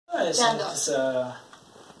I think Django.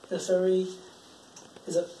 it's very.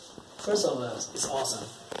 First of all, it's awesome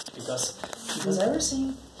because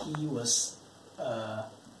everything he was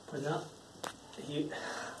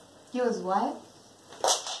He was what?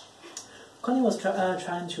 Connie was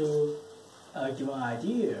trying to give an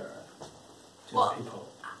idea to the people.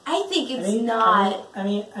 I think it's not. I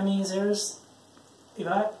mean, there's.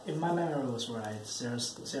 If my memory was right,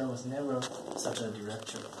 there was never such a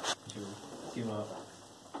director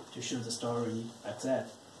to show the story like that.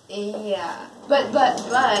 Yeah, but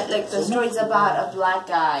like the story's about a black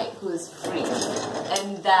guy who's free,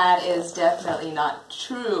 and that is definitely not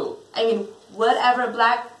true. I mean, whatever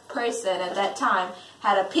black person at that time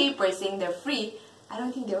had a paper saying they're free, I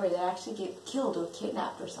don't think they actually get killed or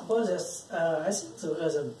kidnapped or something. Well, I think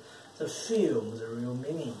the film, the real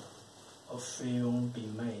meaning of film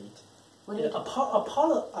being made. What do you a part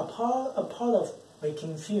of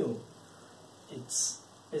making film, it's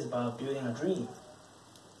about building a dream.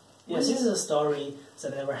 Yes, this is a story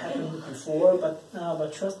that never happened before, but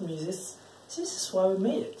trust me, this is why we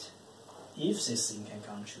made it. If this thing can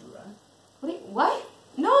come true, right? What?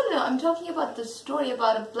 No, I'm talking about the story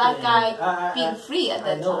about a black guy being free at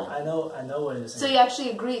that time. I know what you're saying. So you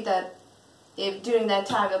actually agreed that if during that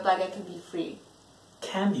time a black guy can be free?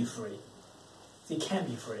 Can be free. They can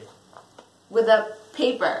be free. With a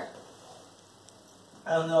paper.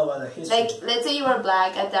 I don't know about the history. Like, let's say you were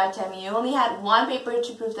black at that time and you only had one paper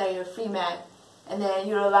to prove that you're a free man, and then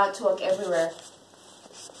you're allowed to walk everywhere.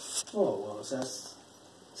 Oh, well,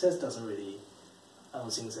 that doesn't really, I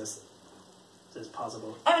don't think that's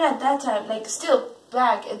possible. I mean, at that time, like, still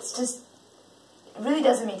black, it's just, it really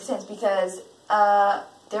doesn't make sense because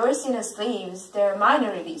they were seen as slaves, they're a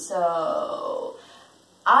minority, so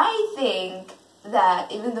I think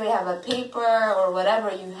that even though you have a paper or whatever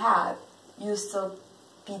you have, you still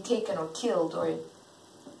be taken or killed or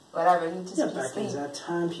whatever. You just be back slain. in that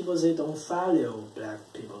time, people they don't value black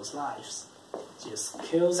people's lives. Just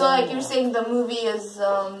kill them. So, like, you're saying the movie is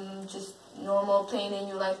just normal, plain, and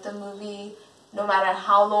you like the movie no matter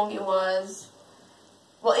how long it was.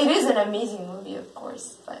 Well, it is an amazing movie, of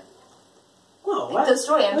course, but the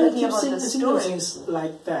story. I'm talking about the story. Things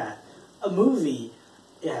like that. A movie,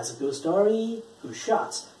 it has a good story, good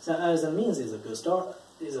shots. That means it's a good story.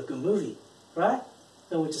 It's a good movie, right?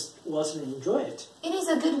 Then we just watch and enjoy it. It is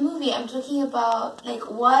a good movie. I'm talking about, like,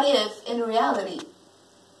 what if in reality?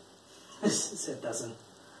 That doesn't.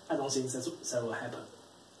 I don't think that will happen.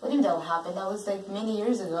 What do you mean that will happen? That was like many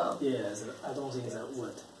years ago. Yes, I don't think that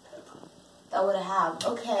would happen. That would have.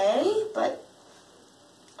 Okay, but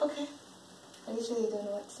okay. I literally don't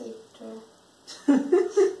know what to say, Drew.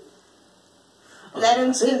 I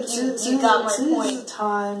don't think you got my point. This is the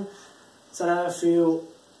time that I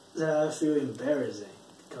feel embarrassing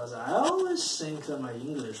because I always think that my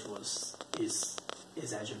English is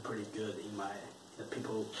actually pretty good in the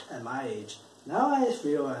people at my age. Now I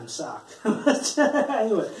feel I'm sucked. But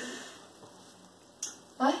anyway,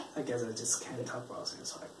 what? I guess I just can't talk about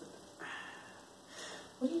things like that.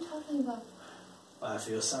 What are you talking about? I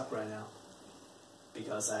feel sucked right now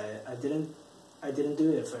because I didn't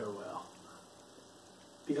do it very well.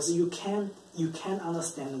 Because you can't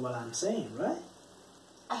understand what I'm saying, right?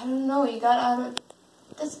 I don't know. You got out of.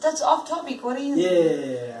 That's off topic. What are you?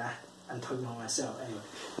 Yeah, I'm talking about myself anyway.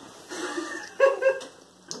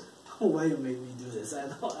 Why you make me do this? I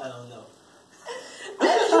don't know.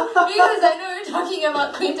 Because I know you're talking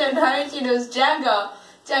about Quentin Tarantino's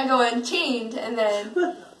Django Unchained, and then.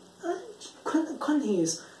 But Quentin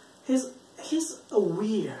he's a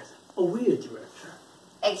weird director.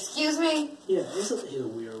 Excuse me? Yeah, he's a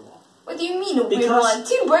weird one. What do you mean a weird one?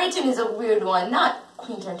 Tim Burton is a weird one, not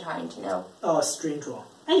Quentin Tarantino. Oh, a strange one.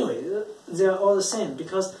 Anyway, they're all the same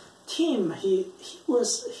because Tim he's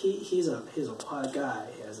a quiet guy.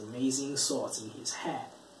 He has amazing thoughts in his head,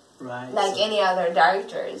 right? Like any other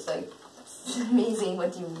director, it's like it's amazing.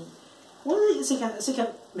 What do you mean? Well, they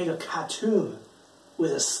can make a cartoon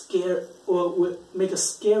with make a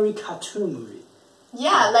scary cartoon movie.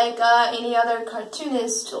 Yeah, like any other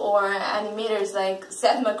cartoonist or animators, like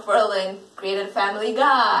Seth MacFarlane created Family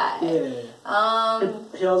Guy. Yeah.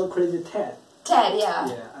 He also created Ted. Ted, yeah.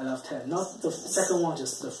 Yeah, I love Ted. Not the second one,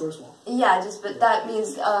 just the first one. Yeah, but that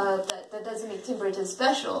means that doesn't make Tim Burton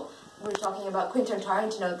special. We're talking about Quentin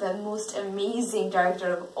Tarantino, the most amazing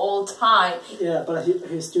director of all time. Yeah, but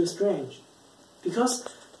he's still strange, because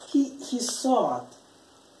he thinks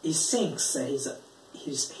that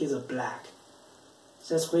he's a black.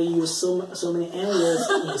 That's why he used so many animals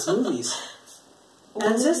in his movies,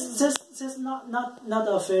 and that's not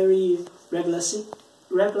a very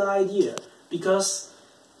regular idea, because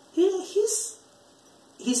he's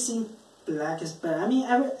he think black is bad. I mean,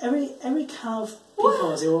 every kind of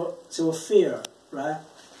people they will fear, right?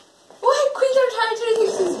 What? Quentin Tarantino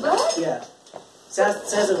thinks he's black? Yeah,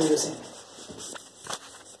 that's the real thing.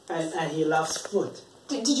 And he loves food.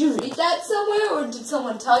 Did you read that somewhere, or did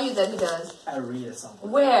someone tell you that he does? I read it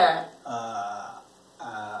somewhere. Where?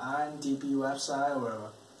 IMDb website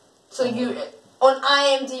or. So you on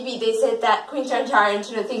IMDb they said that Quentin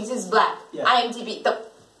Tarantino thinks he's black. Yeah. IMDb, the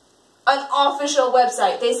unofficial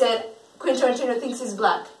website, they said Quentin Tarantino thinks he's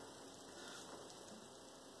black.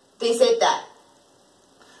 They said that.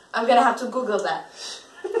 I'm gonna have to Google that.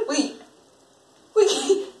 Wait.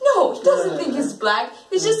 No, he doesn't think he's black.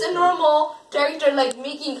 He's just a normal director, like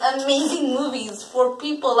making amazing movies for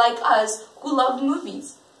people like us who love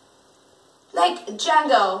movies. Like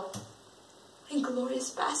Django and Glorious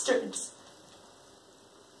Bastards.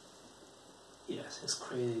 Yes, it's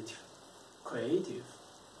creative,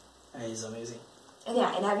 and it's amazing. And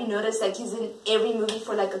yeah, and have you noticed like he's in every movie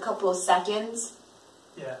for like a couple of seconds?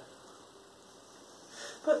 Yeah.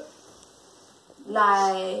 But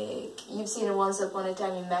like you've seen it Once Upon a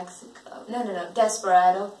Time in Mexico. No,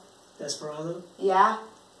 Desperado. Desperado. Yeah,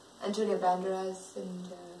 Antonio Banderas and.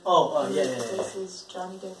 Yeah. This is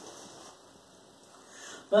Johnny Depp.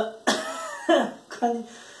 But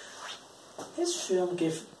his film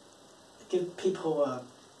give people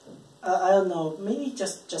I don't know, maybe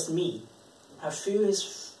just me. I feel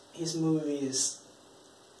his movies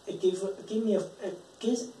it give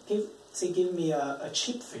me a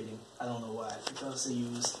cheap feeling. I don't know why, because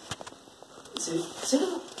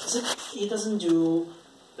he doesn't do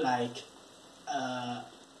like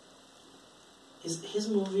his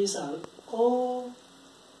movies are all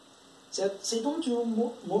that they don't do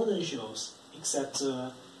modern shows except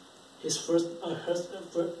his first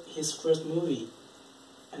movie,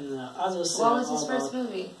 and others. What was his first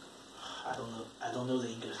movie? I don't know. I don't know the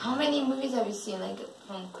English. How many movies have you seen like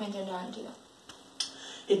from Quentin Tarantino?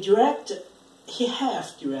 He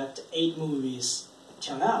have directed 8 movies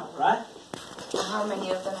till now, right? How many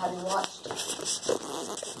of them have you watched? 4.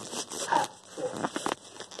 Okay.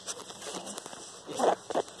 Yeah.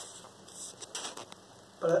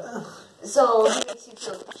 But So he makes you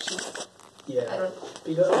feel cheap. yeah,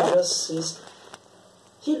 because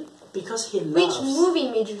he loves. Which movie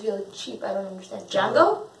made you feel cheap? I don't understand.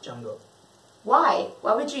 Django? Django. Why?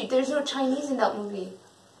 Why would you? There's no Chinese in that movie.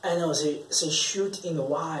 I know they shoot in the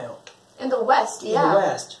wild. In the West, yeah. In the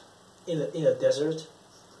West, in the desert,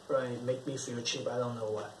 right? Make me feel cheap. I don't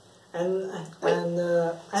know why. And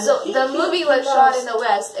so the movie was shot in the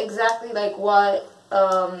West, exactly like what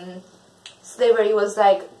slavery was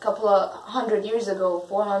like a couple of 100 years ago,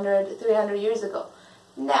 400, 300 years ago.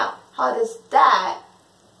 Now, how does that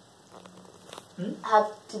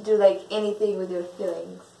have to do like anything with your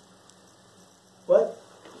feelings? What?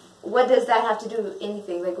 What does that have to do with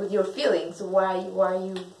anything, like with your feelings? Why are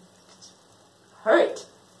you hurt?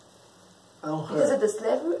 I don't hurt. Because of the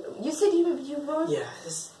slavery? You said you were. Yeah,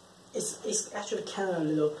 it's actually kind of a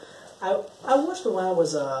little. I watched it when I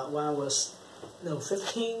was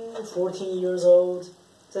 15, 14 years old.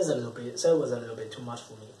 That was a little bit too much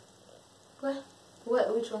for me.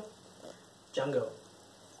 What? Which one? Django.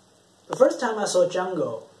 The first time I saw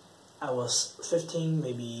Django, I was 15,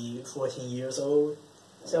 maybe 14 years old.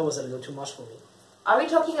 That was a little too much for me. Are we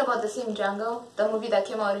talking about the same Django? The movie that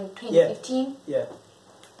came out in 2015? Yeah.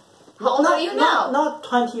 How old are you now? Not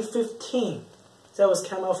 2015. That was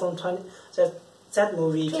came out from 20. That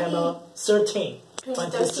movie came out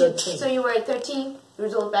 2013. So you were 13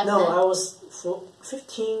 years old back then? No, I was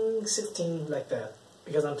 15, 16, like that.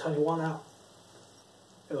 Because I'm 21 now.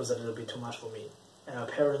 It was a little bit too much for me. And my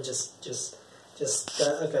parents just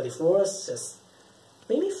got divorced. Just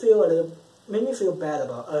made me feel bad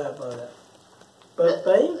about that.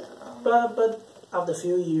 But after a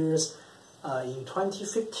few years, in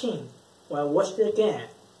 2015, when I watched it again,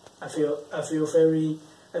 I feel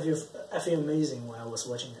amazing when I was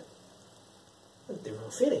watching it. A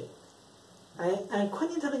different feeling. And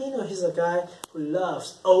Quentin Tarantino, he's a guy who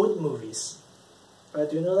loves old movies. Right?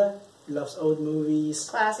 Do you know that? He loves old movies.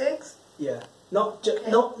 Classics? Yeah. Not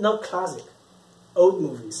classic. Old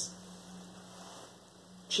movies.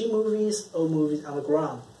 Cheap movies, old movies on the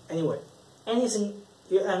ground. Anyway, anything.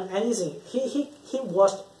 He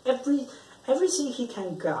watched everything he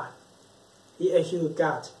got. He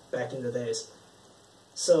got back in the days.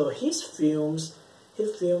 So his films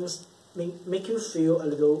make you feel a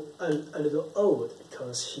little old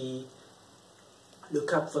because he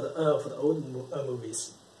look up for the old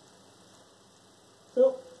movies.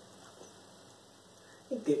 So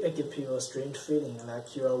it gives people a strange feeling,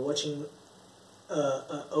 like you are watching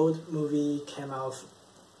an old movie came out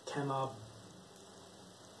came out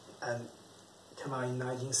and came out in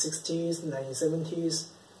 1960s, 1970s,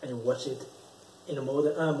 and you watch it in a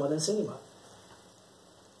modern cinema.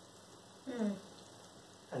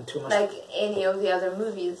 And too much. Like any of the other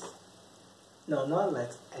movies. No, not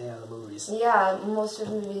like any other movies. Yeah, most of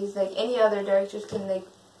the movies, like any other directors can like,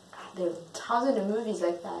 there are thousands of movies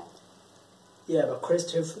like that. Yeah,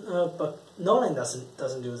 but Nolan doesn't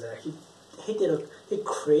do that. He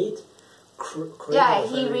create. Yeah,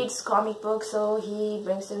 he reads comic books, so he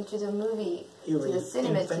brings them to the movie, to the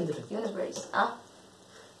cinematic universe.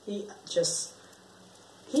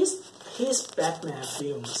 His Batman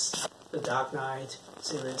films, the Dark Knight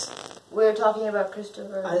series. We're talking about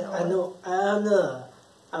Christopher Nolan. I know.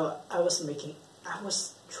 I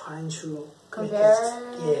was trying to compare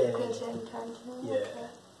yeah. Quentin Tarantino. Yeah. Okay.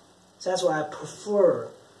 So that's why I prefer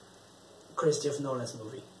Christopher Nolan's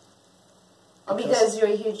movie. Oh, because you're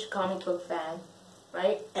a huge comic book fan,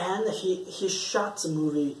 right? And he shot the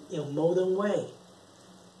movie in a modern way.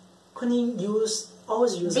 Couldn't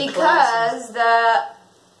always use because the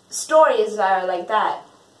stories are like that.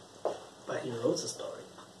 But he wrote the story.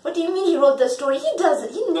 What do you mean he wrote the story? He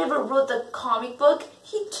doesn't. He never wrote the comic book.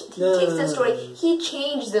 He takes the story. He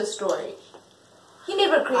changed the story. He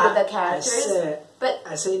never created the characters.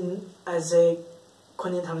 I say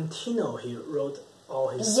Quentin Tarantino, he wrote all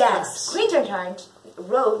his Yes, scripts. Quentin Tarantino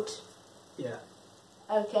wrote. Yeah.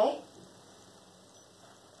 Okay.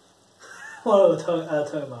 What are we talking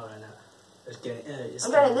about right now?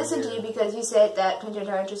 I'm trying to listen to you because you said that Quentin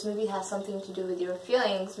Tarantino's movie has something to do with your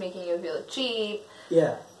feelings, making you feel cheap.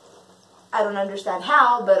 Yeah. I don't understand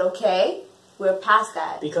how, but okay. We're past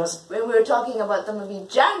that. Because when we were talking about the movie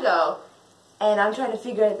Django, and I'm trying to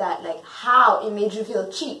figure out that, like, how it made you feel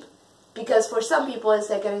cheap. Because for some people, it's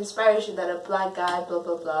like an inspiration that a black guy, blah,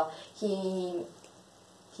 blah, blah, he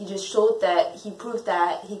just showed that, he proved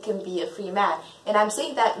that he can be a free man. And I'm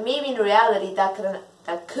saying that maybe in reality that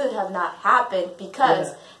could have not happened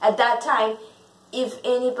because at that time, if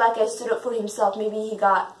any black guy stood up for himself, maybe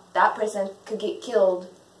that person could get killed.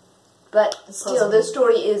 But still, the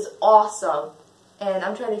story is awesome. And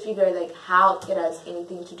I'm trying to figure out, like, how it has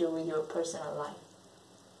anything to do with your personal life.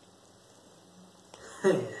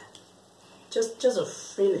 just a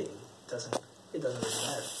feeling doesn't really matter.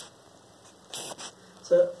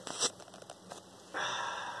 So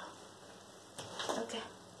okay.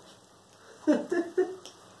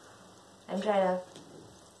 I'm trying to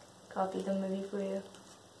copy the movie for you.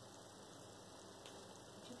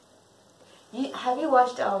 Have you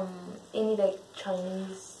watched any like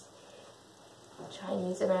Chinese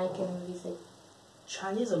American movies, like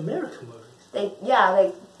Chinese American movies? Like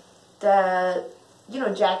like the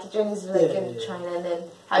Jackie Chan is like in China, and then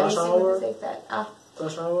have you seen movies like that?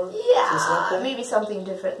 Rush Hour? Yeah, maybe something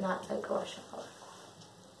different, not like Rush Hour.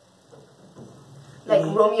 Like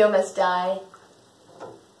Romeo Must Die.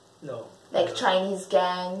 No. Like Chinese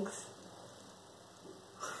gangs.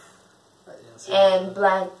 And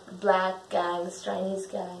black gangs, Chinese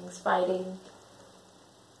gangs fighting.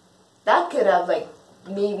 That could have like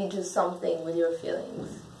maybe do something with your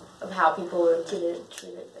feelings of how people were treated.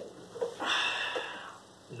 Like.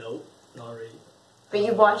 No, not really. But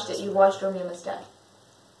you watched it. You watched Romeo Must Die.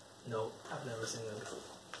 No, I've never seen it before.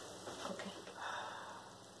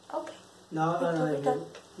 Okay. Now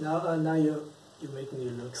you make me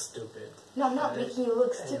look stupid. No, I'm not making you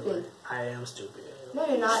look stupid. Anyway, I am stupid. No,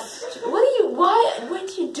 you're not. Why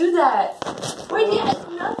do you do that?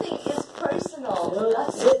 Nothing is personal.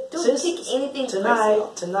 Don't take anything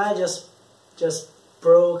personal. Tonight just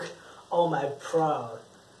broke all my pride.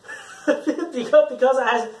 because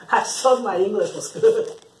I thought my English was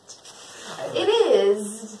good. It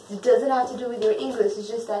is. It doesn't have to do with your English. It's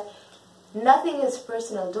just that nothing is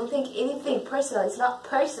personal. Don't think anything personal. It's not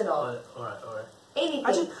personal. All right.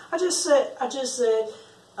 Anything. I just say,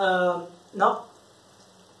 not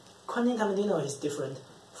Quentin Tarantino is different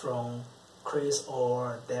from Chris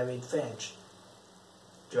or David Finch.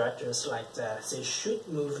 Directors like that, they shoot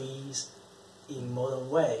movies in modern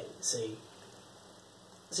way.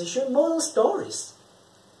 They shoot modern stories.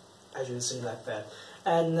 I should say like that.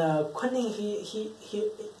 And Quentin,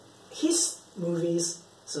 his movies,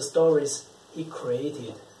 the stories he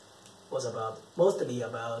created was mostly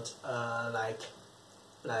about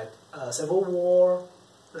Civil War,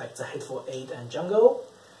 like The Hateful Eight and Django,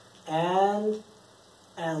 and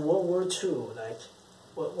World War II, like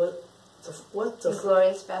what the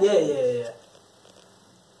Glorious Bastard. Yeah.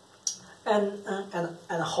 And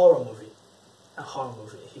a horror movie.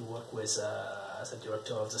 He worked with the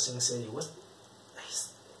director of the Sin City. He's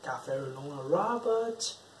got very long.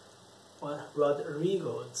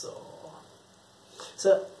 Rodrigo. So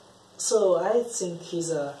So I think he's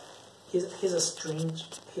a strange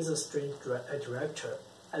director.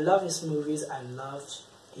 I love his movies. I love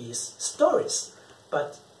his stories.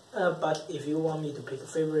 But if you want me to pick a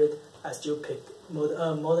favorite, I still pick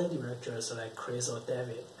modern directors like Chris or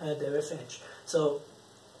David Finch.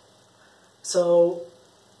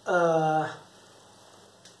 I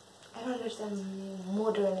don't understand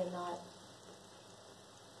modern and not.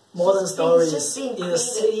 Modern stories just being in a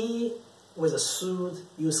city with a suit,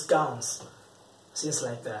 use guns, things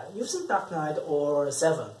like that. You've seen Dark Knight or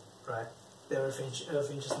Seven, right? David Finch's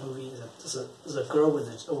movie, the girl with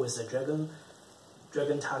the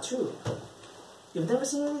dragon tattoo. You've never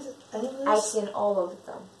seen any of this? I've seen all of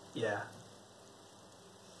them. Yeah.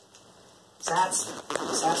 That's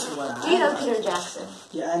what Do you know like. Peter Jackson?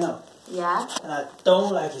 Yeah, I know. Yeah? And I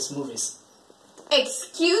don't like his movies.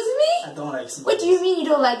 Excuse me? I don't like his movies. What do you mean you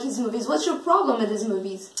don't like his movies? What's your problem with his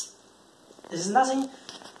movies? There's nothing.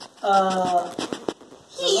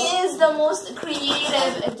 He is the most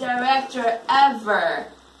creative director ever.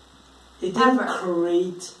 He didn't Ever.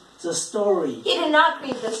 create the story. He did not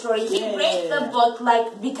create the story. He read the book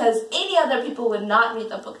because any other people would not read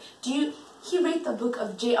the book. He read the book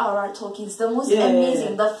of J.R.R. Tolkien's the most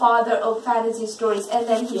amazing, the father of fantasy stories, and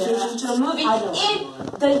then he turned it into a movie in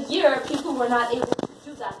the year people were not able to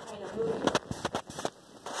do that kind of movie.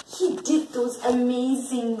 He did those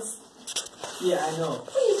amazing. Yeah, I know.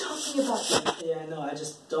 What are you talking about? Yeah, I know. I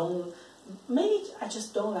just don't. Maybe I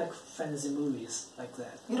just don't like fantasy movies like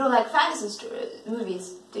that. You don't like fantasy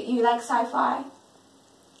movies. Do you like sci-fi?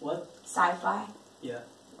 What? Sci-fi. Yeah.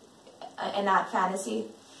 And not fantasy.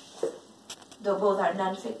 Though both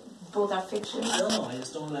are fiction. I don't know. I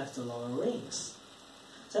just don't like the Lord of the Rings.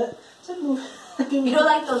 That movie. You don't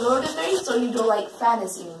like the Lord of the Rings, or you don't like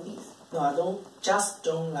fantasy movies? No, I don't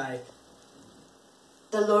like.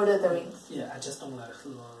 The Lord of the Rings. Yeah, I just don't like the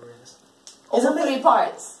Lord of the Rings. All 3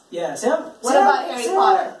 parts. Yeah. What about Harry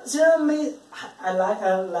Potter? I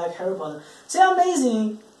like Harry Potter. They're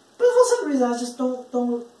amazing, but for some reason I just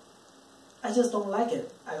don't. I just don't like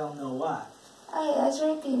it. I don't know why. Oh, yeah, that's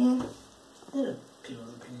your opinion. Yeah,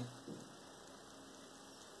 people's opinion.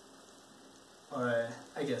 Alright,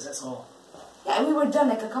 I guess that's all. Yeah, we were done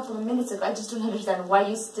like a couple of minutes ago. I just don't understand why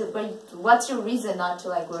you still. What's your reason not to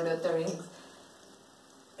like Lord of the Rings?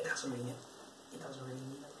 It doesn't really need a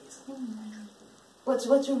reason.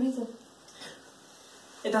 What's your reason?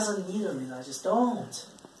 It doesn't need a reason. I just don't.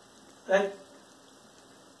 Like,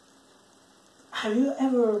 have you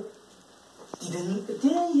ever?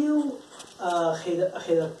 Didn't you hate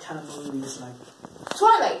a kind of movies like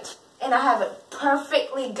Twilight, and I have a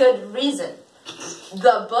perfectly good reason.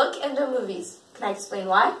 The book and the movies. Can I explain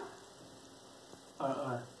why?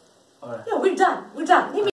 Alright. No, we're done. Leave me